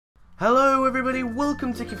Hello everybody,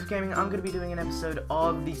 welcome to Carefree Gaming. I'm going to be doing an episode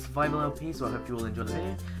of the Survival LP, so I hope you all enjoy the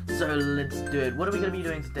video. So let's do it. What are we going to be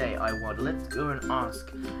doing today? Let's go and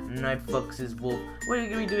ask Night Fox's wolf. What are you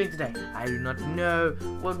going to be doing today? I do not know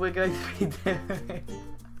what we're going to be doing.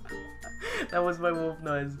 That was my wolf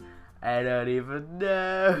noise. I don't even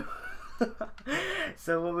know.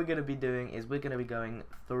 So what we're going to be doing is we're going to be going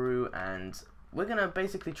through and we're going to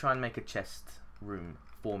basically try and make a chest room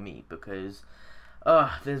for me, because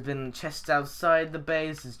there's been chests outside the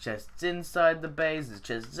base, there's chests inside the base, there's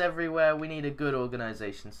chests everywhere. We need a good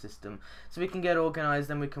organization system so we can get organized,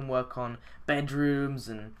 then we can work on bedrooms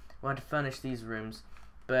and want to furnish these rooms.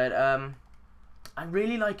 But I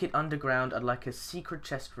really like it underground. I'd like a secret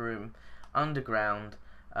chest room underground.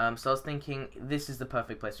 So I was thinking this is the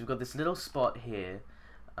perfect place. We've got this little spot here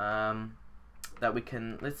that we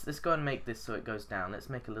can, let's go and make this so it goes down. Let's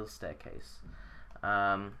make a little staircase.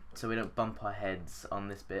 So we don't bump our heads on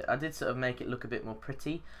this bit. I did sort of make it look a bit more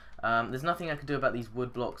pretty. There's nothing I could do about these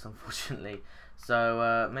wood blocks, unfortunately.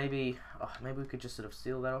 So maybe we could just sort of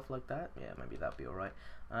seal that off like that. Yeah, maybe that'd be alright.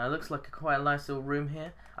 Looks like quite a nice little room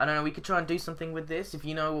here. I don't know, we could try and do something with this. If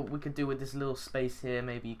you know what we could do with this little space here,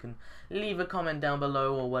 maybe you can leave a comment down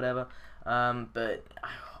below or whatever. But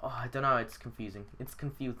I don't know, it's confusing. It's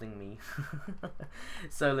confusing me.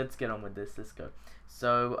 So let's get on with this. Let's go.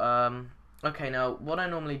 So okay, now what I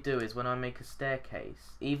normally do is when I make a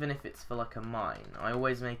staircase, even if it's for like a mine, I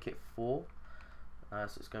always make it 4. So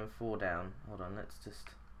it's going 4 down. Hold on, let's just...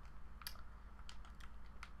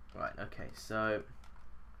 Right, okay, so...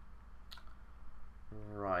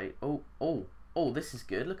 Right, oh, this is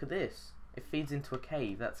good, look at this. It feeds into a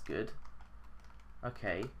cave, that's good.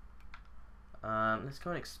 Okay. Let's go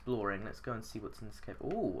and exploring, let's go and see what's in this cave.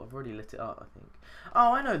 Oh, I've already lit it up, I think.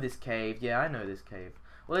 Oh, I know this cave, yeah, I know this cave.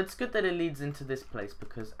 Well, it's good that it leads into this place,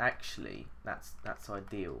 because actually that's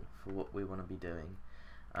ideal for what we want to be doing.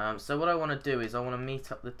 So what I want to do is I want to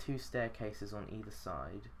meet up the 2 staircases on either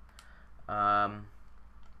side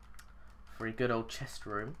for a good old chest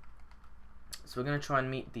room. So we're going to try and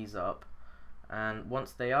meet these up, and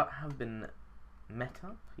once they have been met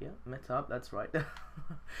up, yeah, met up, that's right.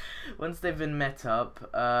 Once they've been met up,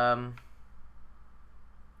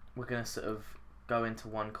 we're going to sort of go into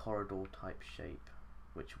one corridor type shape,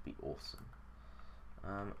 which would be awesome.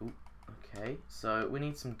 Ooh, okay, so we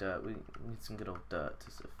need some dirt. We need some good old dirt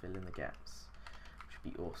to sort of fill in the gaps, which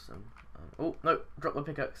would be awesome. Oh no, drop my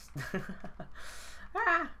pickaxe.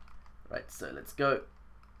 Ah! Right, so let's go.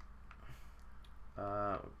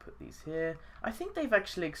 We'll put these here. I think they've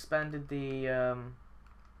actually expanded the. Oh,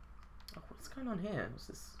 what's going on here? What's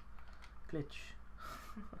this glitch?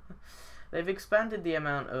 They've expanded the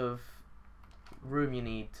amount of room you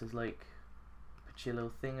need to like put your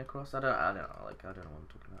little thing across. I don't know what I'm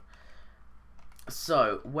talking about.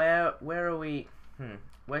 So where are we?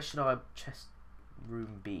 Where should our chest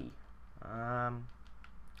room be?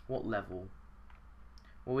 What level?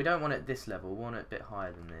 Well, we don't want it at this level. We want it a bit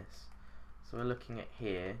higher than this. So we're looking at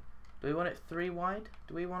here. Do we want it 3 wide?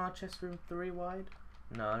 Do we want our chest room 3 wide?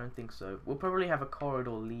 No, I don't think so. We'll probably have a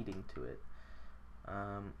corridor leading to it.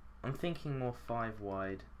 I'm thinking more 5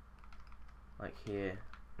 wide, like here.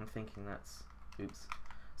 I'm thinking that's... Oops.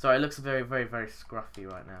 Sorry, it looks very, very, very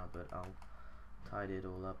scruffy right now, but I'll tidy it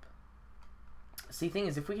all up. See, the thing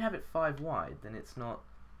is, if we have it 5 wide, then it's not...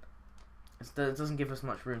 it doesn't give us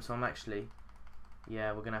much room, so I'm actually...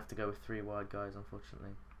 Yeah, we're going to have to go with 3 wide, guys,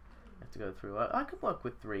 unfortunately. I have to go through. I can work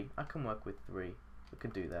with 3. I can work with 3. We can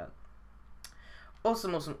do that.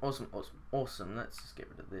 Awesome, awesome, awesome, awesome, awesome. Let's just get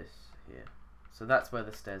rid of this here. So that's where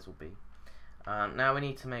the stairs will be. Now we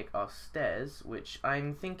need to make our stairs, which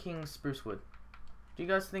I'm thinking spruce wood. Do you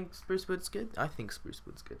guys think spruce wood's good? I think spruce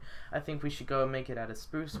wood's good. I think we should go and make it out of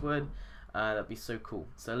spruce wood. That'd be so cool.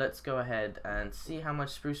 So let's go ahead and see how much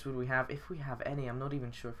spruce wood we have. If we have any, I'm not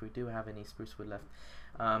even sure if we do have any spruce wood left.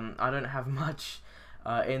 I don't have much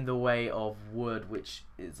in the way of wood, which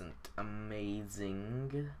isn't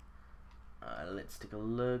amazing. Let's take a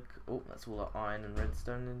look. Oh, that's all our iron and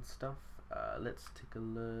redstone and stuff. Let's take a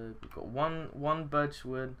look. We've got one birch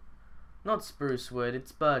wood. Not spruce wood,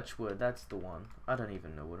 it's birch wood. That's the one. I don't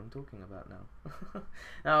even know what I'm talking about now.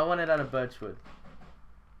 Now I want it out of birch wood.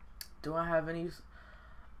 Do I have any?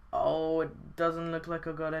 Oh, it doesn't look like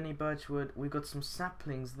I got any birch wood. We got some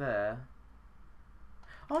saplings there.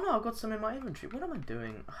 Oh no, I've got some in my inventory. What am I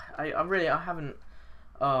doing? I haven't.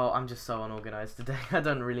 Oh, I'm just so unorganized today. I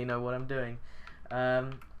don't really know what I'm doing.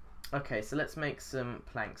 Okay, so let's make some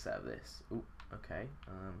planks out of this. Ooh, okay.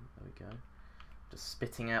 There we go. Just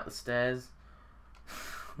spitting out the stairs.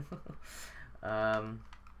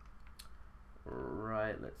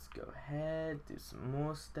 Right, let's go ahead, do some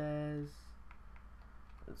more stairs.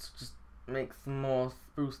 Let's just make some more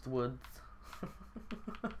spruce woods.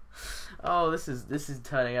 Oh, this is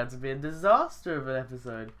turning out to be a disaster of an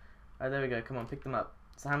episode. Alright, there we go. Come on, pick them up.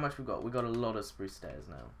 So how much we got? We got a lot of spruce stairs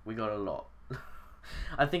now. We got a lot.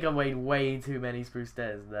 I think I weighed way too many spruce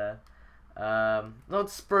stairs there. Not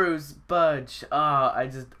spruce, budge.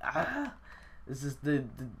 This is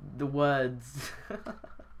the words.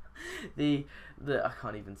 the I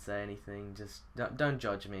can't even say anything. Just don't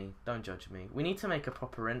judge me. Don't judge me. We need to make a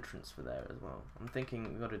proper entrance for there as well. I'm thinking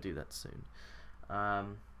we've got to do that soon.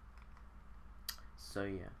 So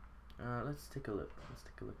yeah, let's take a look. Let's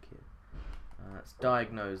take a look here. Let's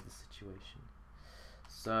diagnose the situation.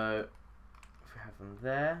 So if we have them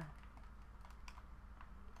there.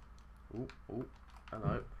 Ooh,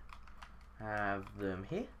 hello. Have them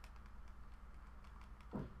here.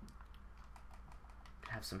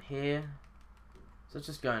 Have some here. So it's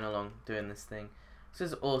just going along doing this thing.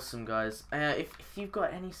 This is awesome, guys. If you've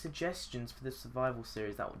got any suggestions for this survival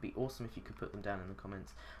series, that would be awesome if you could put them down in the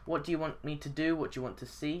comments. What do you want me to do? What do you want to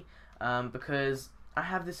see? Because I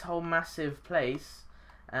have this whole massive place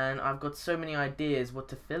and I've got so many ideas what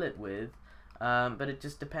to fill it with, but it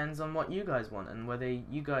just depends on what you guys want and whether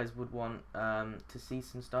you guys would want to see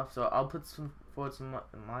some stuff. So I'll put forward some of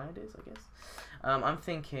my ideas, I guess. I'm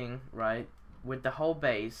thinking, right, with the whole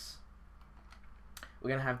base, we're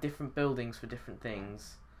gonna have different buildings for different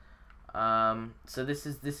things. So this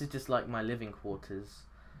is just like my living quarters,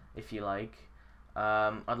 if you like.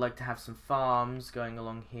 I'd like to have some farms going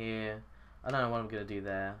along here. I don't know what I'm gonna do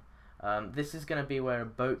there. This is gonna be where a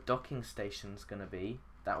boat docking station's gonna be.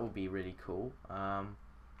 That will be really cool.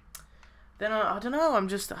 Then I don't know. I'm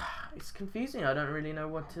just it's confusing. I don't really know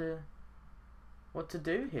what to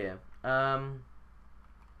do here.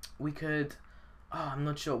 We could. Oh, I'm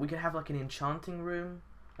not sure. We could have like an enchanting room,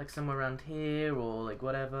 like somewhere around here, or like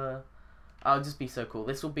whatever. Oh, it'll just be so cool.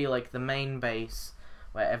 This will be like the main base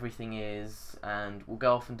where everything is, and we'll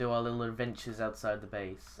go off and do our little adventures outside the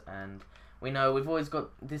base. And we know we've always got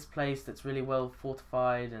this place that's really well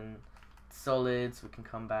fortified and solid, so we can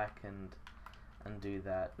come back and do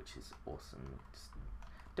that, which is awesome. Just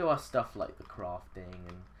do our stuff like the crafting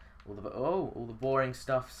and all the boring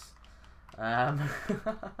stuffs. Not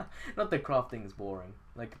that crafting is boring.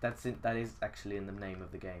 Like that is actually in the name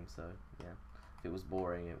of the game. So yeah, if it was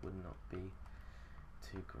boring, it would not be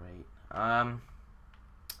too great.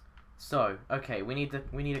 So okay, we need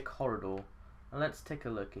a corridor. Let's take a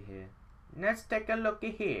look at here. Let's take a look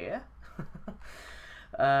at here.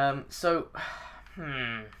 So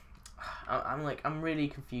I'm really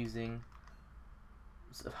confusing.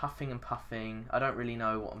 Sort of huffing and puffing. I don't really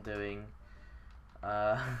know what I'm doing.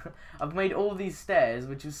 I've made all these stairs,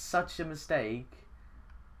 which is such a mistake.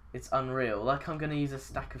 It's unreal. Like I'm gonna use a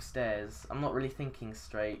stack of stairs. I'm not really thinking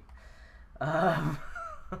straight.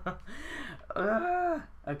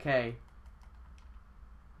 Okay.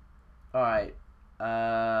 Alright.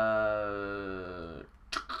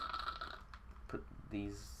 Put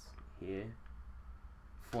these here.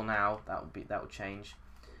 For now, that will change.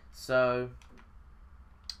 So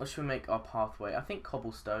what should we make our pathway? I think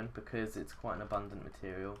cobblestone, because it's quite an abundant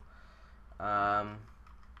material. At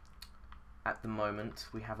the moment,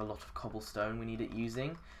 we have a lot of cobblestone we need it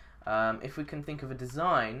using. If we can think of a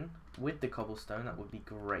design with the cobblestone, that would be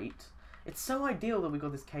great. It's so ideal that we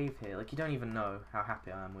got this cave here. Like, you don't even know how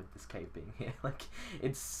happy I am with this cave being here. Like,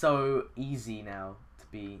 it's so easy now to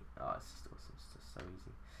be... Oh, it's just awesome. It's just so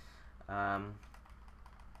easy.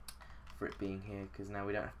 For it being here, because now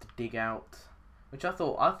we don't have to dig out. Which I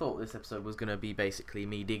thought this episode was gonna be basically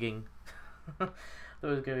me digging. I thought it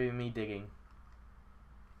was gonna be me digging.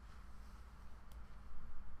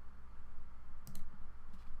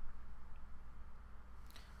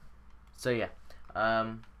 So yeah.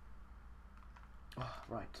 Oh,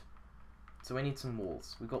 right. So we need some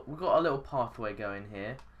walls. We've got a little pathway going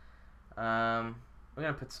here. We're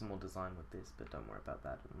gonna put some more design with this, but don't worry about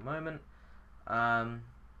that at the moment.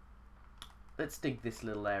 Let's dig this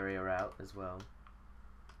little area out as well.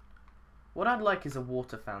 What I'd like is a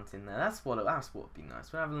water fountain there. That's what would be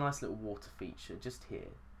nice. We'll have a nice little water feature just here,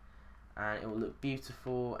 and it will look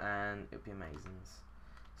beautiful and it'll be amazing.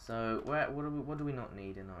 So what do we not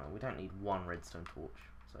need in our? We don't need one redstone torch,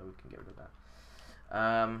 so we can get rid of that.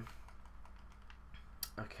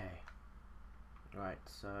 Okay. Right.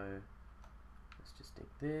 So let's just dig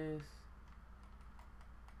this.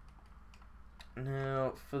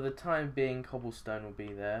 Now, for the time being, cobblestone will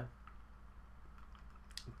be there.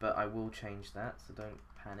 But I will change that, so don't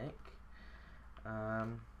panic.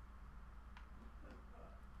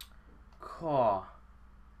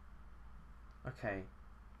 Okay.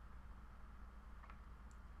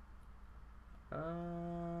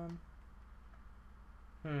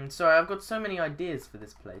 Sorry, I've got so many ideas for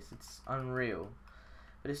this place. It's unreal.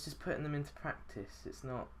 But it's just putting them into practice. It's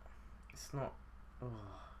not, oh,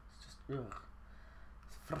 it's just, ugh.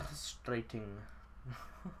 It's frustrating.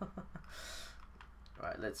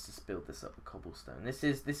 Right, let's just build this up with cobblestone. This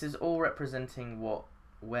is all representing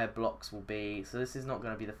where blocks will be. So this is not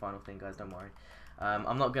going to be the final thing, guys, don't worry.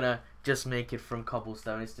 I'm not going to just make it from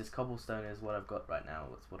cobblestone. It's just cobblestone is what I've got right now.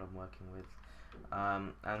 That's what I'm working with.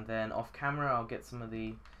 And then off camera I'll get some of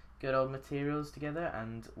the good old materials together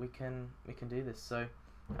and we can do this. So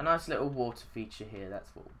a nice little water feature here,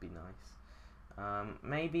 that's what would be nice.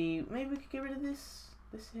 Maybe we could get rid of this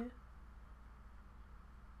here.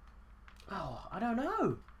 Oh, I don't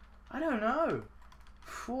know.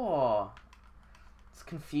 Whoa. It's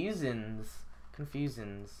confusing.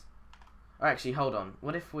 Oh, actually, hold on.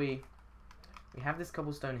 What if we have this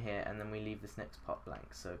cobblestone here and then we leave this next part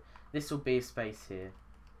blank? So this will be a space here.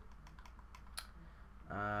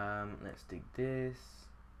 Let's dig this.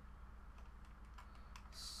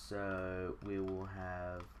 So we will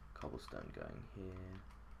have cobblestone going here,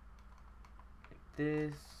 like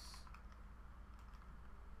this.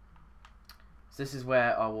 So this is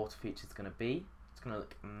where our water feature is going to be. It's going to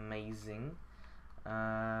look amazing.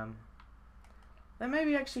 Then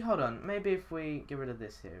maybe actually, hold on. Maybe if we get rid of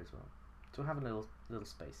this here as well, so we'll have a little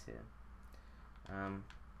space here.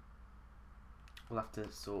 We'll have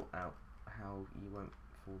to sort out how you won't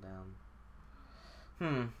fall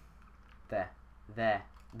down. There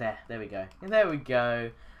we go. There we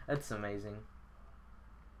go. That's amazing.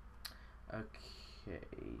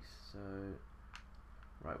 Okay, so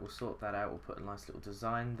right, we'll sort that out. We'll put a nice little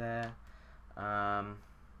design there.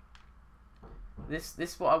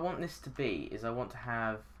 This what I want this to be is I want to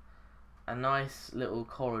have a nice little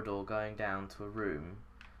corridor going down to a room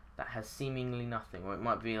that has seemingly nothing, or it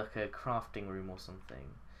might be like a crafting room or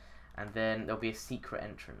something, and then there'll be a secret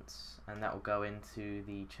entrance and that will go into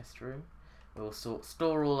the chest room. We'll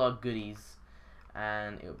store all our goodies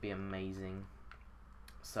and it'll be amazing.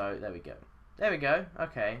 So there we go.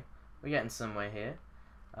 Okay, we're getting somewhere here.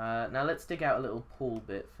 Now let's dig out a little pool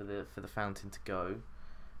bit for the fountain to go.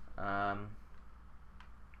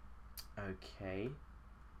 Okay,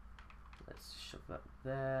 let's shove that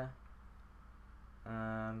there.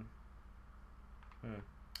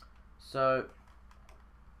 So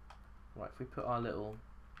right, if we put our little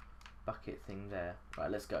bucket thing there,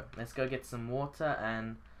 right, let's go get some water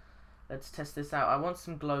and let's test this out. I want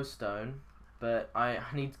some glowstone, but I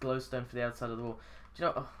need glowstone for the outside of the wall. Do you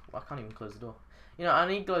know, I can't even close the door. You know, I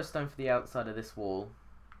need glowstone for the outside of this wall,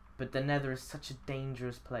 but the nether is such a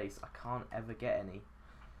dangerous place. I can't ever get any.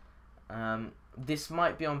 This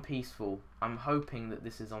might be on peaceful. I'm hoping that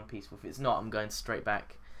this is on peaceful. If it's not, I'm going straight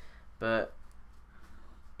back. But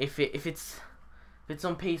if it's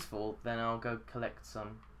on peaceful, then I'll go collect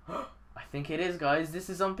some. I think it is, guys. This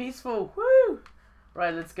is on peaceful. Woo!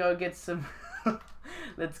 Right, let's go get some.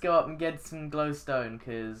 Let's go up and get some glowstone,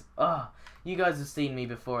 because you guys have seen me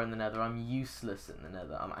before in the nether. I'm useless in the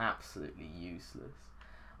nether. I'm absolutely useless.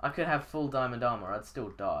 I could have full diamond armor. I'd still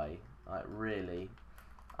die. Like, really.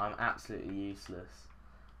 I'm absolutely useless.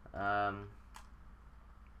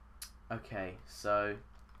 Okay, so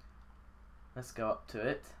let's go up to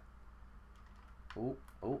it. Oh,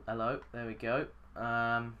 hello. There we go.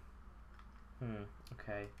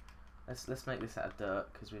 Okay. Let's make this out of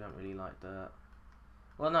dirt, because we don't really like dirt.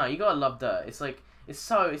 Well, no, you gotta love dirt. It's like it's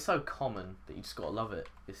so common that you just gotta love it.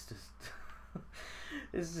 It's just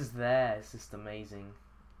it's just there. It's just amazing.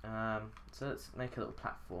 So let's make a little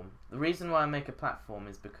platform. The reason why I make a platform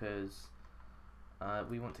is because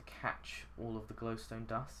we want to catch all of the glowstone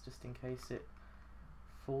dust just in case it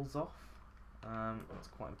falls off. That's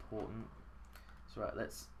quite important. So right,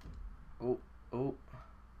 let's. Oh,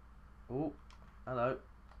 hello.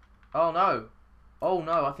 Oh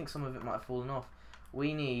no, I think some of it might have fallen off.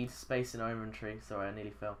 We need space in our inventory. Sorry, I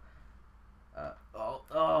nearly fell. Oh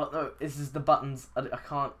no, this is the buttons. I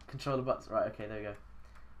can't control the buttons. Right, okay, there we go.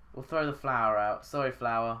 We'll throw the flower out. Sorry,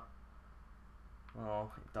 flower. Oh,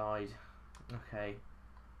 it died. Okay.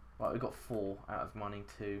 Right, we got 4 out of mining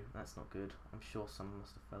 2. That's not good. I'm sure some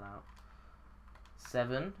must have fell out.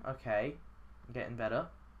 7. Okay. Getting better.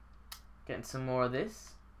 Getting some more of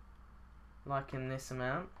this. Liking this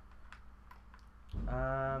amount.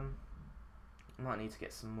 Might need to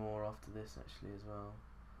get some more after this actually as well.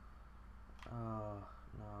 Oh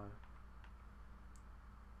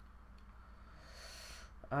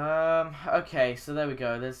no. Okay, so there we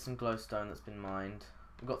go. There's some glowstone that's been mined.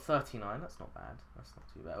 We've got 39. That's not bad. That's not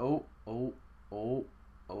too bad.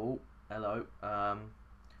 Hello.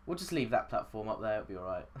 We'll just leave that platform up there. It'll be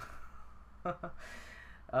alright.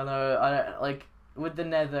 I know. I don't, like with the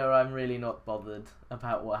Nether. I'm really not bothered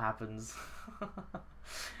about what happens.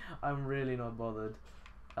 I'm really not bothered.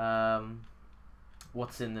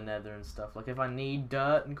 What's in the Nether and stuff. Like if I need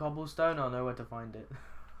dirt and cobblestone, I'll know where to find it.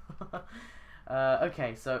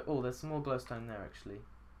 Okay, so there's some more glowstone there actually.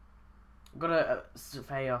 We've got to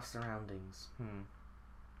survey our surroundings.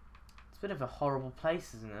 It's a bit of a horrible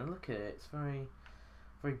place, isn't it? Look at it. It's very,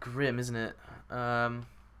 very grim, isn't it? Okay.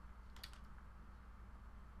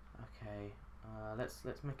 Let's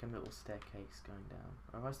make a little staircase going down.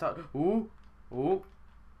 If I start, ooh,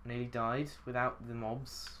 nearly died without the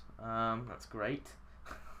mobs. That's great.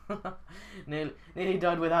 nearly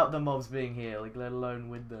died without the mobs being here, like let alone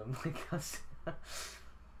with them. Like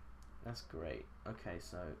that's great. Okay,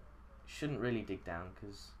 so shouldn't really dig down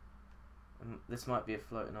because this might be a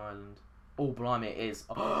floating island. Oh blimey, it is.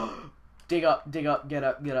 Dig up, get up, get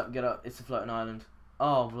up. It's a floating island.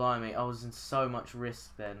 Oh blimey, I was in so much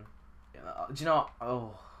risk then. Do you know what?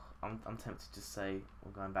 Oh, I'm tempted to just say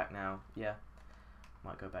we're going back now. Yeah,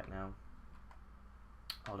 might go back now.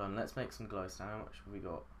 Hold on, let's make some glowstone. How much have we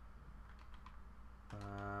got?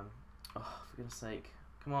 Oh, for goodness sake.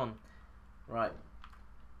 Come on. Right.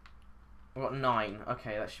 We've got 9.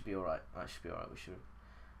 Okay, that should be alright. We should.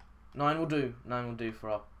 9 will do. 9 will do for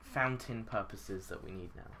our fountain purposes that we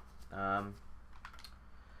need now.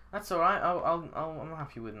 That's alright. I'm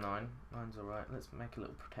happy with 9. 9's alright. Let's make a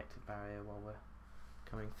little protective barrier while we're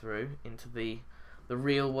coming through into the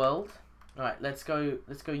real world. Alright, let's go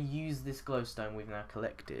use this glowstone we've now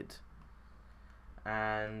collected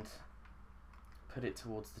and put it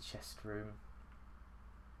towards the chest room.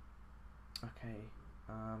 Okay.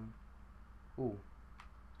 Ooh,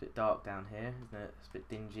 it's a bit dark down here, isn't it? It's a bit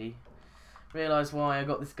dingy. Realise why I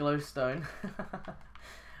got this glowstone.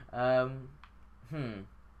 Where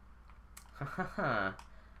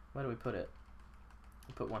do we put it?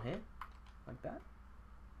 We put one here, like that.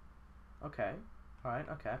 Okay. Alright,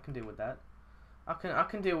 okay, I can deal with that. I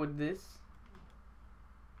can deal with this.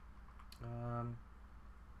 I'm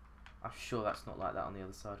sure that's not like that on the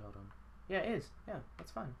other side. Hold on. Yeah, it is. Yeah,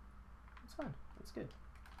 that's fine. That's fine. That's good.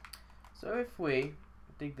 So if we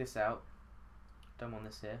dig this out, don't want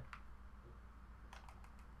this here.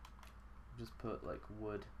 Just put like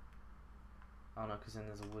wood. Oh no, because then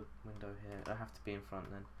there's a wood window here. I have to be in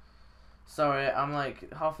front then. Sorry, I'm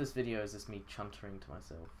like half this video is just me chuntering to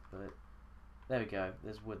myself, but. There we go,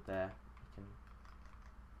 there's wood there.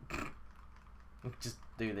 We can just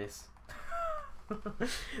do this.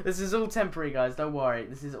 This is all temporary, guys, don't worry.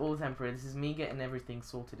 This is all temporary. This is me getting everything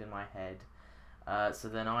sorted in my head. So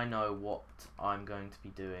then I know what I'm going to be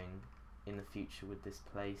doing in the future with this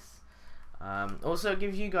place. Also, it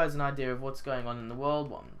gives you guys an idea of what's going on in the world,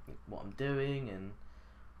 what I'm doing, and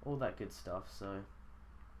all that good stuff. So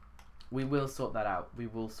we will sort that out.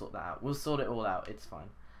 We'll sort it all out. It's fine.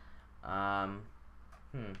 What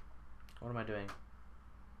am I doing?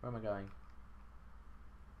 Where am I going?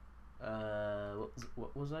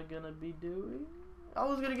 What was I gonna be doing? I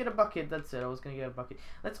was gonna get a bucket, that's it, I was gonna get a bucket.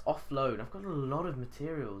 Let's offload. I've got a lot of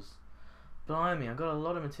materials. Blimey, I've got a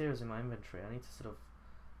lot of materials in my inventory. I need to sort of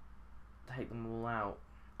take them all out.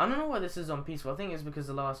 I don't know why this is on peaceful. I think it's because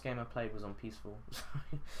the last game I played was on peaceful.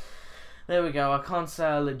 There we go. I can't say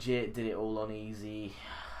I legit did it all on easy.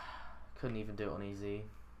 Couldn't even do it on easy.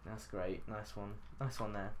 That's great. Nice one. Nice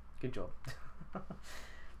one there. Good job.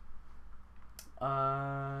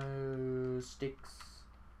 Sticks,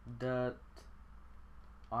 dirt,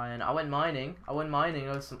 iron. I went mining.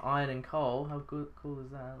 There was some iron and coal. How cool is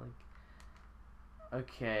that? Like,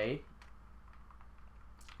 okay.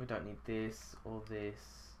 We don't need this or this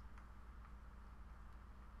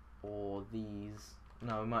or these.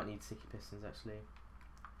 No, we might need sticky pistons actually.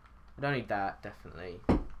 We don't need that, definitely.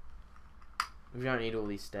 We don't need all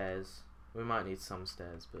these stairs. We might need some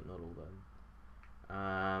stairs, but not all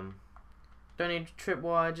them. Don't need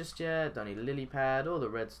tripwire just yet. Don't need a lily pad or the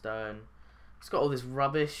redstone. It's got all this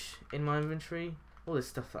rubbish in my inventory. All this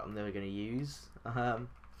stuff that I'm never going to use.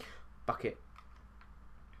 Bucket.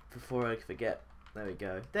 Before I forget. There we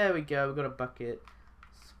go. There we go. We've got a bucket.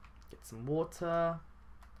 Let's get some water.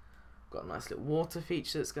 Got a nice little water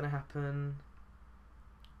feature that's going to happen.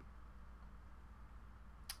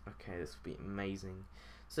 Okay, this would be amazing.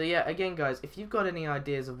 So yeah, again guys, if you've got any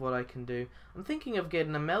ideas of what I can do, I'm thinking of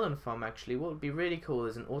getting a melon farm actually. What would be really cool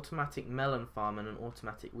is an automatic melon farm and an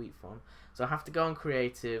automatic wheat farm. So I have to go on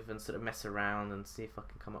creative and sort of mess around and see if I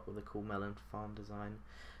can come up with a cool melon farm design.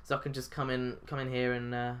 So I can just come in here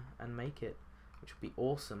and make it, which would be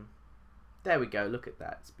awesome. There we go, look at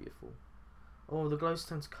that, it's beautiful. Oh, the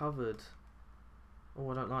glowstone's covered. Oh,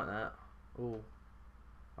 I don't like that. Oh,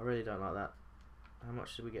 I really don't like that. How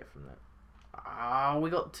much did we get from that? Ah, we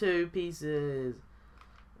got 2 pieces.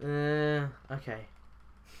 Okay.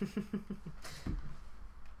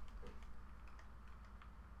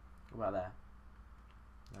 What about there?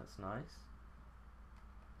 That's nice.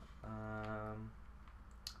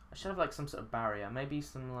 I should have like some sort of barrier, maybe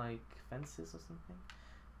some like fences or something.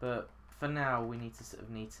 But for now, we need to sort of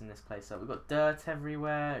neaten this place up. We've got dirt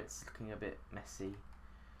everywhere. It's looking a bit messy,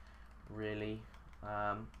 really.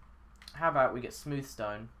 How about we get smooth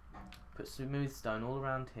stone? Put smooth stone all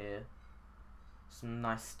around here. Some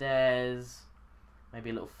nice stairs. Maybe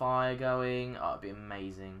a little fire going. Oh, it'd be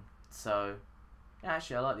amazing. So, yeah,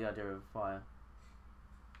 actually, I like the idea of a fire.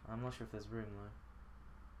 I'm not sure if there's room though.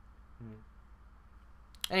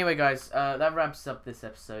 Anyway, guys, that wraps up this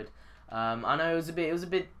episode. I know it was a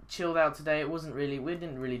bit chilled out today. We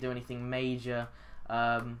didn't really do anything major.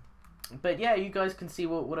 But yeah, you guys can see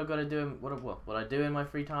what I've got to do, what I do in my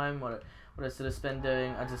free time, what I sort of spend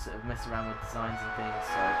doing. I just sort of mess around with designs and things.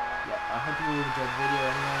 So yeah, I hope you all enjoyed the video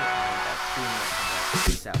anyway.